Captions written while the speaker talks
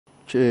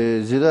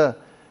Zirə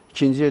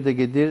ikinci yerdə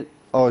gedir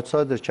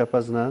Autsayder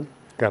Kəpəzlə.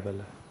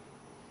 Qəbələ.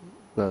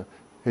 Və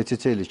heç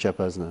elə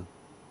Kəpəzlə.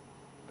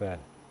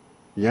 Bəli.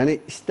 Yəni,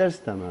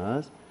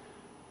 istər-istəməz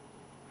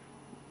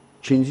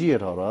ikinci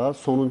yer hara,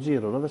 sonuncu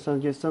yer hara və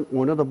sən geçsən,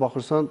 oyuna da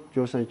baxırsan,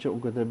 görsən ki, o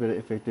qədər belə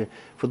effektiv.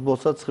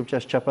 Futbolçular çıxıb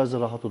ki, Kəpəzi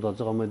rahat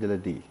udacaq, amma elə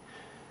deyil.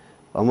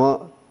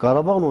 Amma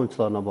Qarabağın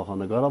oyuncularına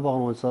baxanda,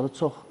 Qarabağın oyuncuları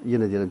çox,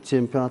 yenə deyirəm,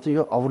 çempionatın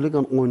yox,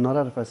 Avroliqanın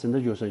oyunları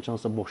ərəfəsində görsən ki,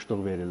 hansısa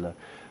boşluq verirlər.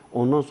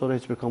 Ondan sonra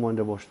heç bir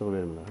komandaya boşluq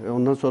vermirlər.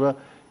 Ondan sonra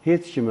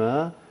heç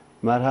kimə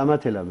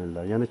mərhəmət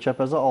eləmirlər. Yəni,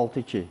 Kəpəzə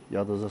 6-2,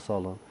 yadınıza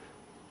salın.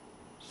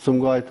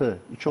 Sumqayıtı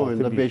 2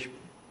 oyunda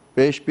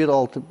 5-1,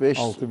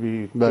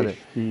 6-1,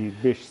 5-1,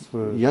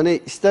 5-0. Yəni,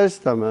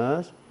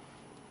 istər-istəməz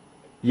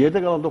yerdə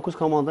qalan 9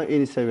 komanda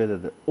eyni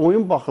səviyyədədir.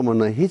 Oyun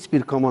baxımından heç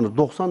bir komanda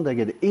 90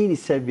 dəqiqədə eyni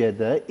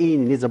səviyyədə,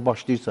 eyni necə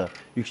başlayırsa,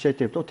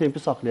 yüksək tempdə o tempi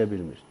saxlaya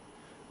bilmir.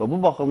 Və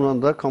bu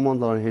baxımdan da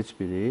komandaların heç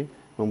biri,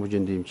 mən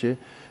bugün deyim ki,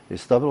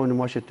 stabil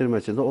oynamaş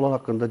etdirməkçində onlar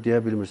haqqında deyə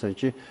bilmirsən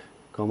ki,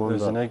 komanda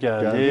özünə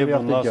gəldi,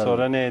 bundan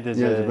sonra nə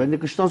edəcək? Və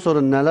qışdan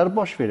sonra nələr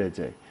baş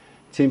verəcək?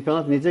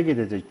 Çempionat necə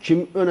gedəcək?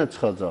 Kim önə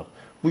çıxacaq?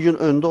 Bugün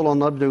öndə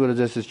olanları bir də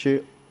görəcəksiniz ki,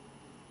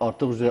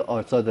 artıq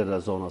Autsayderə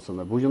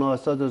zonasında. Bugün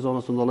Autsayder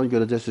zonasında olan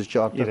görəcəksiniz ki,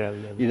 artıq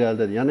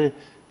irəlidədir. Yəni,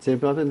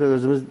 çempionatın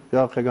özümüz,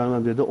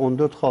 Xəqaniməm dedi,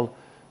 14 xal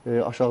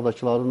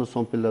aşağıdakıların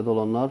son pillədə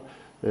olanlar,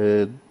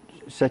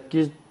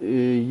 8,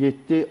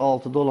 7,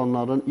 6-da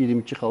olanların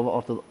 22 xal var,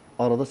 artıq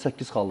arada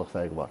 8 xallıq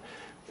fərqi var.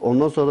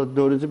 Ondan sonra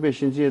 4-cü,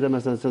 5-ci yerdə,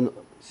 məsələn,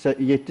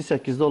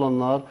 7-8-də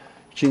olanlar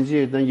ikinci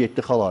yerdən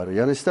 7 xal ayrı.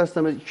 Yəni,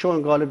 istər-istəməz 2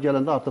 oyun qalib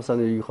gələndə artıq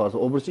sən yuxarısı.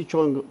 O birisi 2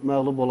 oyun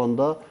məğlub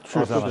olanda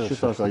artıq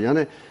düşürsən.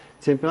 Yəni,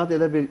 çempionat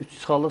elə bir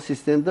 3 xallıq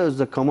sistemdə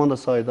özdə komanda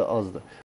sayıda azdır.